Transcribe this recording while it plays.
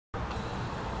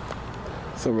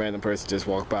Some random person just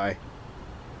walked by.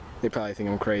 They probably think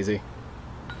I'm crazy.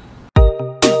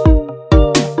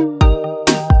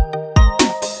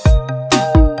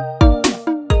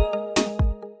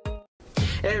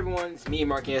 Hey everyone, it's me,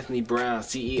 Marc Anthony Brown,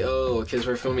 CEO of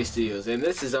Kidswork Filming Studios, and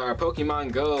this is our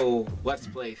Pokemon Go Let's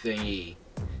Play thingy.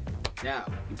 Now,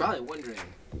 you're probably wondering,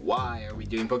 why are we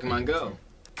doing Pokemon Go?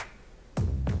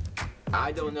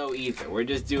 I don't know either. We're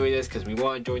just doing this because we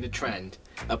want to join the trend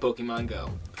of Pokemon Go.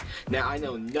 Now, I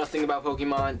know nothing about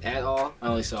Pokemon at all. I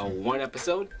only saw one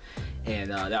episode,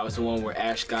 and that was the one where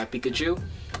Ash got Pikachu.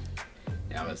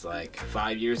 That was like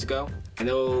 5 years ago. I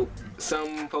know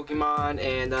some Pokemon,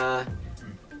 and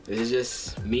this is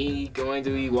just me going to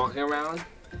be walking around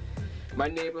my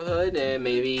neighborhood, and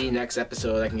maybe next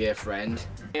episode I can get a friend.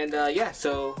 And yeah,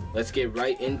 so let's get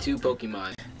right into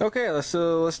Pokemon. Okay, let's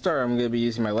start. I'm gonna be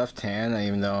using my left hand,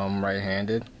 even though I'm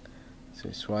right-handed.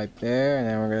 So swipe there, and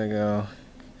then we're gonna go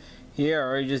here. I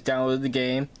already just downloaded the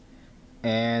game,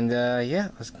 and yeah,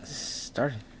 let's get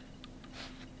started.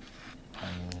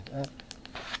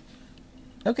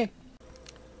 Okay.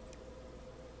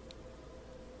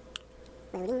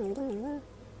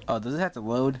 Oh, does it have to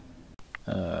load?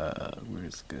 We're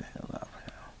just gonna hell out now.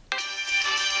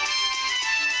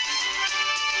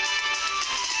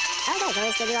 Okay, so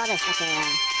let's go do all this. Okay,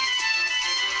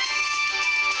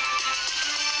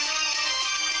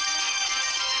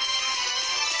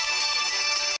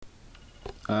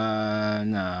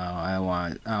 no, I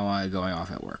want going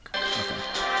off at work. Okay.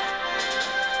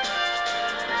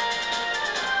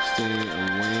 Stay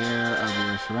aware of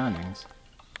your surroundings.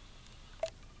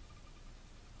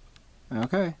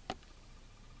 Okay.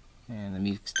 And the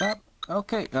music stop.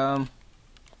 Okay,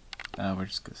 we're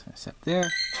just gonna set there.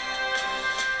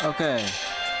 Okay.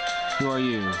 Who are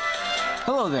you?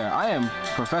 Hello there, I am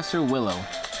Professor Willow.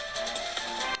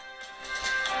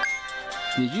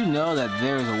 Did you know that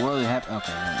there is a world in heaven?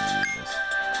 Okay, let me read this.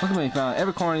 Pokemon can be found in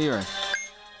every corner of the earth.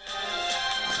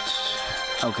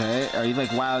 Okay, are you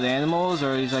like wild animals,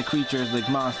 or are these like creatures like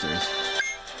monsters?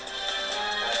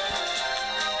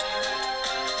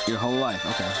 Your whole life,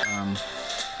 okay.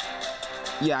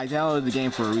 Yeah, I downloaded the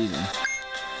game for a reason.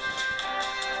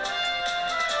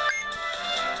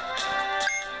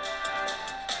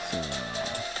 So,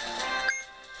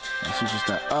 let's just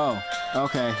start. Oh,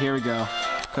 okay, here we go.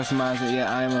 Customize it.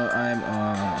 Yeah,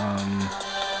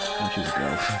 I'll choose a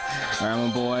girl. I'm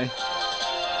a boy.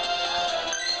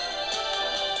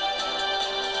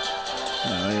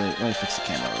 Let me fix the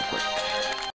camera real quick.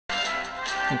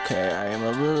 Okay, I am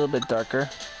a little bit darker.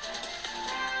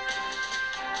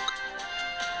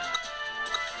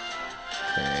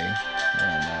 Okay,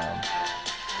 and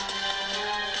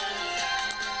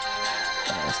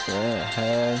let's go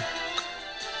ahead,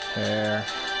 hair.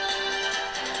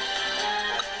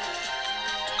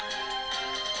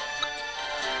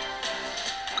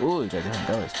 Ooh, you got different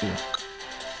colors too.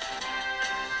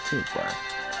 Super.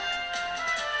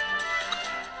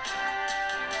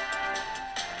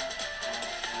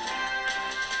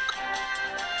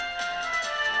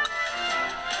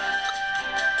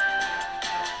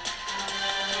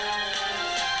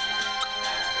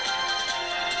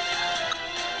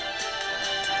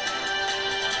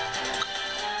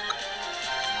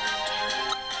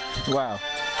 Wow,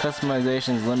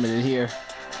 customization is limited here.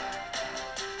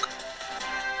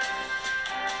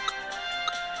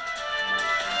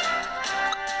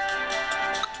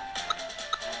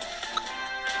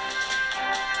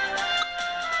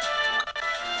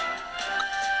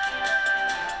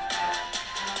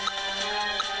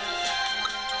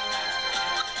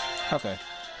 Okay,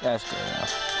 that's good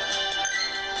enough.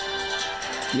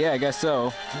 Yeah, I guess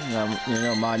so. You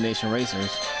know, Mod Nation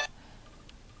Racers.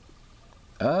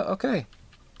 Okay.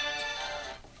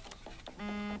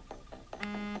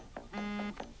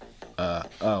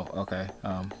 Oh, okay.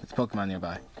 It's Pokemon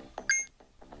nearby.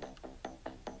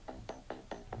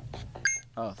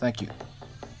 Oh, thank you.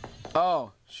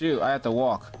 Oh, shoot, I have to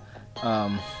walk.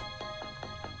 I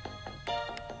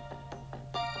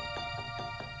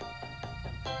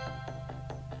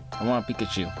want a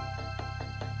Pikachu.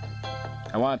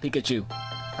 I want a Pikachu.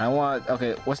 I want,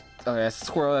 okay, okay, that's a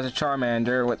squirrel, that's a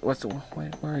Charmander.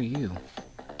 Where are you?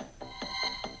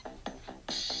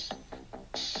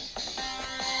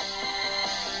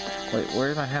 Wait,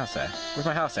 where's my house at? Where's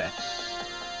my house at?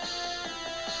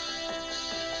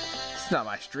 It's not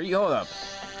my street, hold up.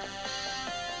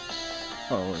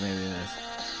 Oh, maybe it is.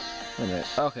 Wait a minute.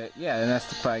 Okay, yeah, and that's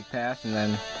the bike path, and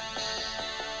then...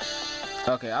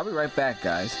 Okay, I'll be right back,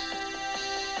 guys.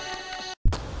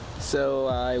 So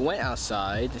I went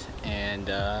outside, and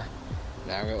now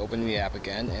I'm going to open the app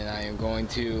again, and I am going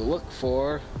to look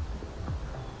for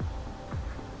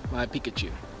my Pikachu.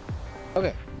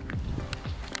 Okay.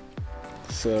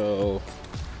 So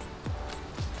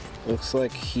looks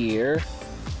like here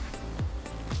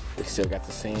we still got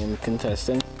the same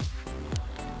contestant.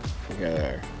 We got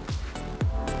our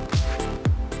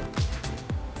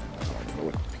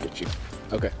Pikachu.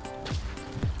 Okay.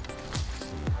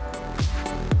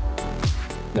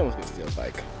 No one's gonna steal a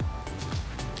bike.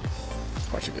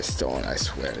 Watch it get stolen, I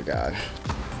swear to God.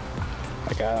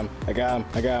 I got him. I got him.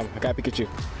 I got him. I got Pikachu.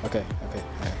 Okay. Okay.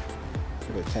 Alright.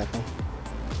 We're gonna tap him.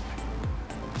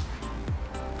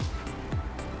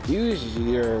 Use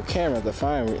your camera to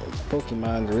find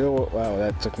Pokemon the real. Wow,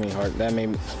 that took me hard. That made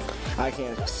me. I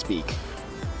can't speak.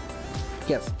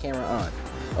 Yes, camera on.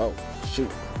 Oh,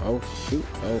 shoot. Oh, shoot.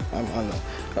 Oh, I'm on the.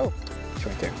 Oh, it's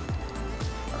right there.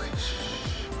 Okay.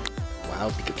 Wow,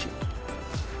 Pikachu.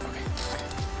 Okay.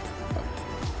 Oh.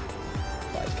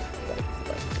 Bike.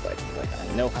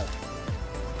 I know how.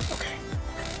 Okay.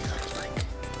 Bike.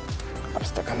 I'm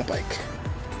stuck on the bike.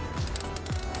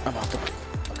 I'm off the bike.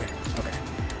 Okay. Okay.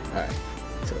 Alright.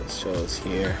 So it shows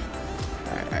here.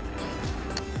 Alright.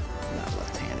 I'm not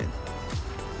left-handed.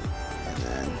 And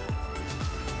then.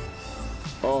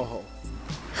 Oh.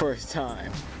 First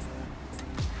time.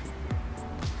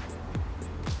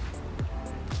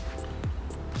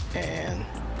 And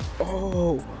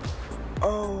oh,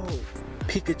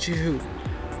 Pikachu!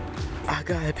 I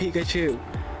got a Pikachu!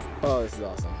 Oh, this is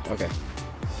awesome. Okay,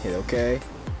 hit OK,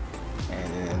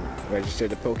 and then register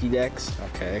the Pokédex.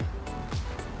 Okay,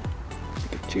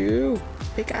 Pikachu,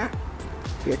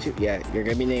 Pikachu. Yeah, you're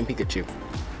gonna be named Pikachu.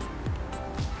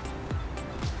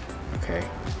 Okay,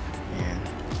 and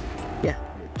yeah,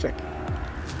 check.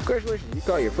 Congratulations, you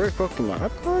caught your first Pokemon. I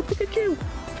caught Pikachu.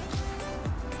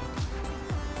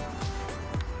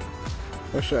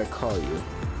 What should I call you?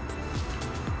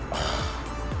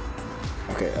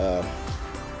 Okay,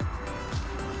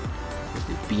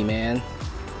 B-Man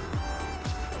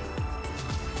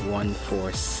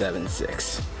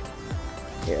 1476.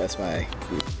 Yeah, that's my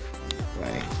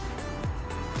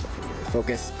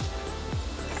focus.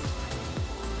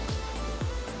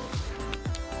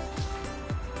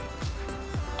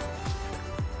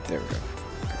 There we go.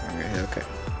 Okay.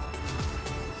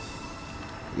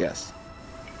 Yes.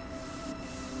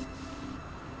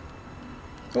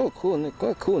 Oh, cool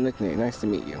nickname. Nice to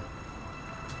meet you.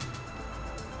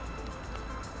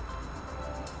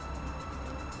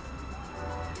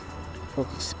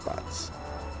 Spots.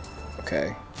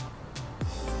 Okay.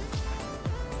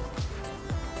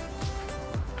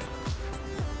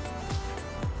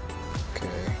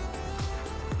 Okay.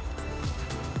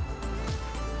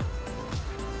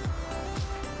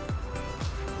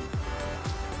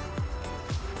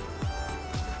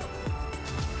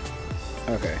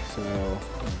 Okay, so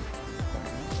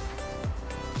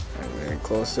I'm getting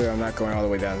closer. I'm not going all the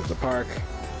way down to the park.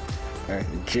 Alright,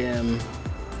 the gym.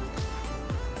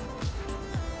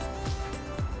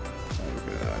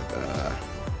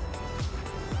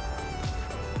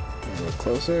 A little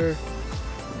closer.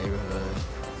 Neighborhood.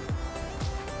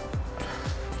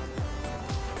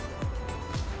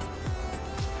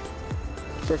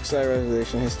 Brookside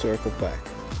Reservation Historical Plaque.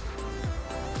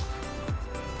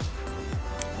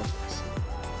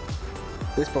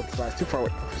 This Pokespot is too far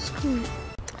away. Screw you.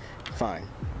 Fine.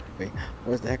 Wait,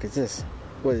 what the heck is this?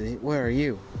 Where are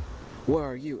you? Where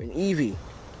are you? An Eevee.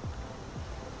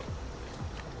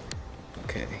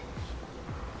 Okay.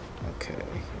 Okay, here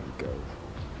we go.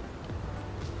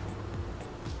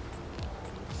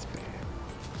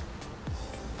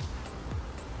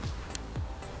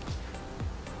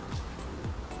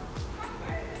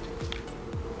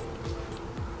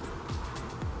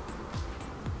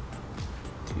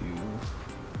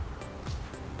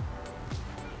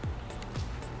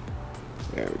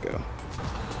 There we go.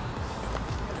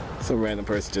 Some random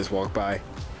person just walked by.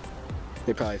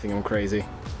 They probably think I'm crazy.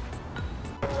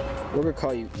 We're gonna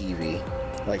call you Eevee.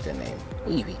 I like that name.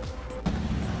 Eevee.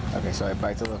 Okay, so I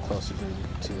biked a little closer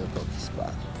to the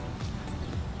Pokespot.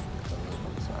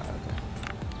 Okay.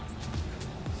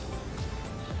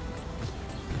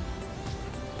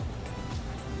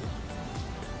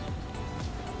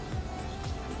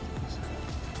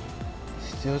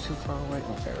 Still too far away?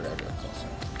 Okay, we gotta go closer.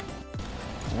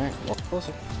 Alright, walk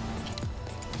closer.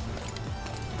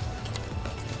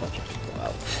 Watch out, go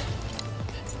out.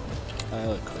 I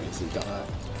look crazy, don't I?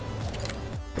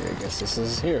 Okay, I guess this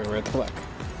is here, we're at the plaque.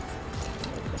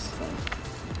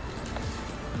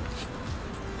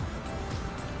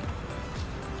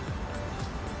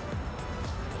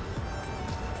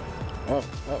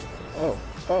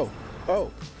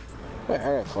 Oh. Wait, I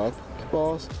gotta collect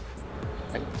balls?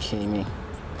 Are you kidding me?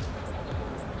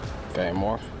 Got any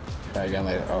more? I got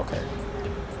my, okay.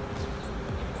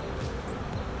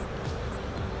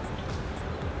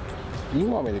 You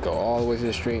want me to go all the way to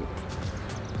the street?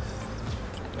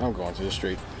 I'm going to the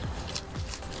street.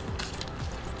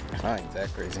 I ain't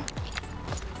that crazy.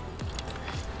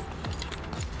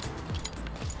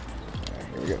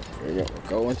 Here we go. Here we go. We're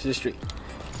going to the street.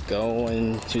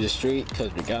 Going to the street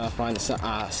because we gotta find the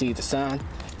sign. See the sign.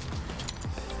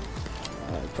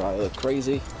 Probably look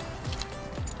crazy.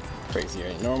 Crazier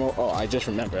than normal. Oh, I just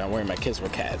remembered. I'm wearing my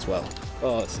Kidswork hat as well.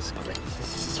 Oh, this is great.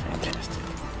 This is fantastic.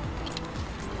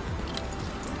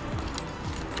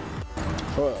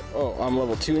 Oh, I'm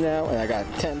level 2 now, and I got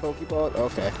 10 Pokeballs.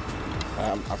 Okay.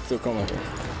 I'm still coming here.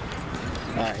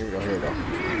 Alright, here we go. Here we go.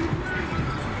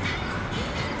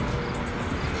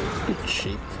 You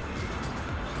cheap.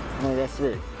 I only got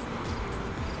 3.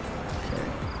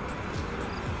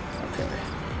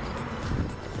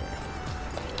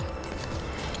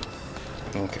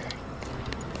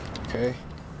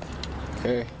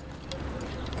 Okay.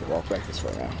 Walk back this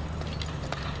way now.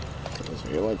 Because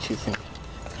we let you think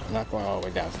I'm not going all the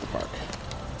way down to the park.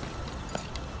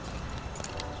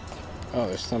 Oh,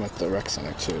 there's some at the rec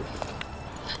center too.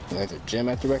 And there's a gym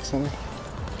at the rec center.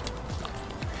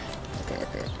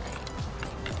 Okay.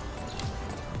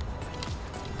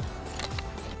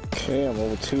 Okay, I'm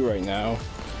level 2 right now.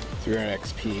 300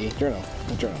 XP. Journal.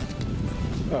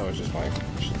 Oh, it's just my.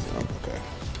 Okay.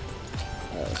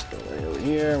 Alright, let's go right over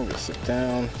here. I'm gonna sit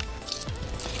down.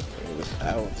 Figure this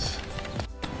out.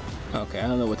 Okay, I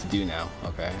don't know what to do now.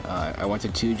 Okay, I went to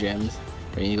 2 gyms.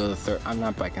 Ready to go to the 3rd. I'm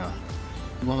not biking on.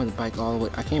 You want me to bike all the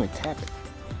way? I can't even tap it.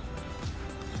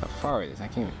 That's how far it is. I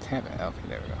can't even tap it. Okay,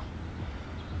 there we go.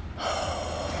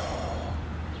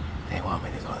 They want me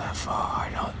to go that far,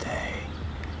 don't they?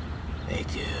 They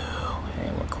do.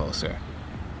 And we're closer.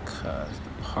 Cause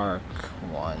the park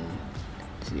one.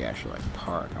 To the actual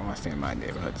park. I want to stay in my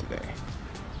neighborhood today.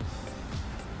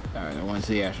 Alright, I went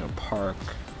to the actual park.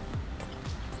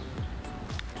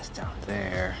 It's down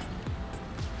there.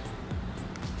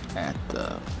 At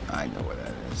the, I know where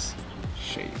that is.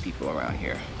 Shady people around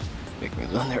here make me a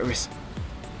little nervous.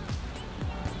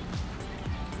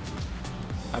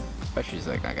 I bet she's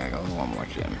like, I gotta go to one more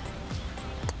gym.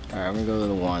 Alright, I'm gonna go to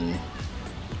the one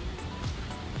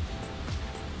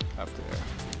up there.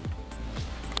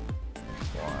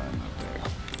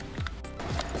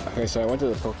 Okay, so I went to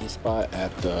the Poke spot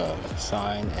at the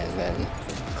sign and then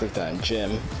clicked on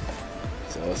gym.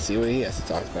 So let's see what he has to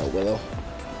talk about. Willow.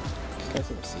 Can I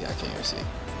even see? I can't even see.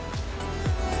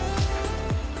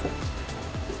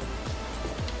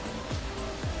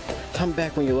 Come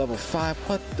back when you're level 5.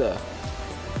 What the?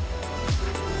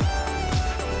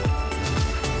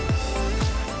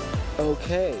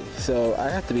 Okay, so I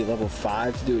have to be level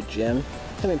 5 to do a gym.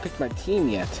 I haven't picked my team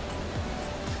yet.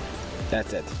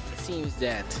 That's it. It seems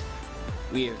that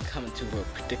we are coming to a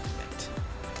predicament.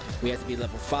 We have to be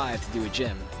level 5 to do a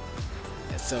gym.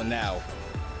 And so now,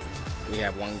 we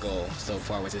have one goal so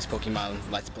far with this Pokemon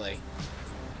Let's Play.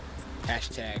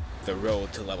 Hashtag the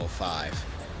road to level 5.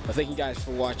 But thank you guys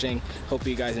for watching. Hope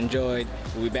you guys enjoyed.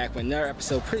 We'll be back with another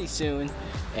episode pretty soon.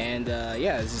 And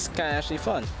yeah, this is kind of actually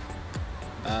fun.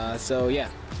 So yeah,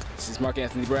 this is Marc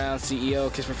Anthony Brown, CEO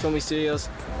of Kidswork Filming Studios.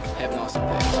 Have an awesome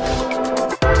day.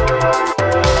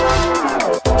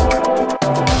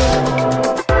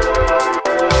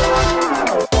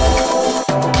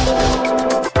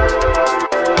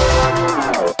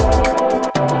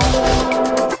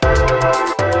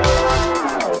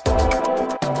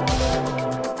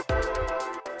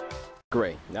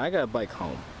 Great. Now I gotta bike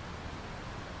home.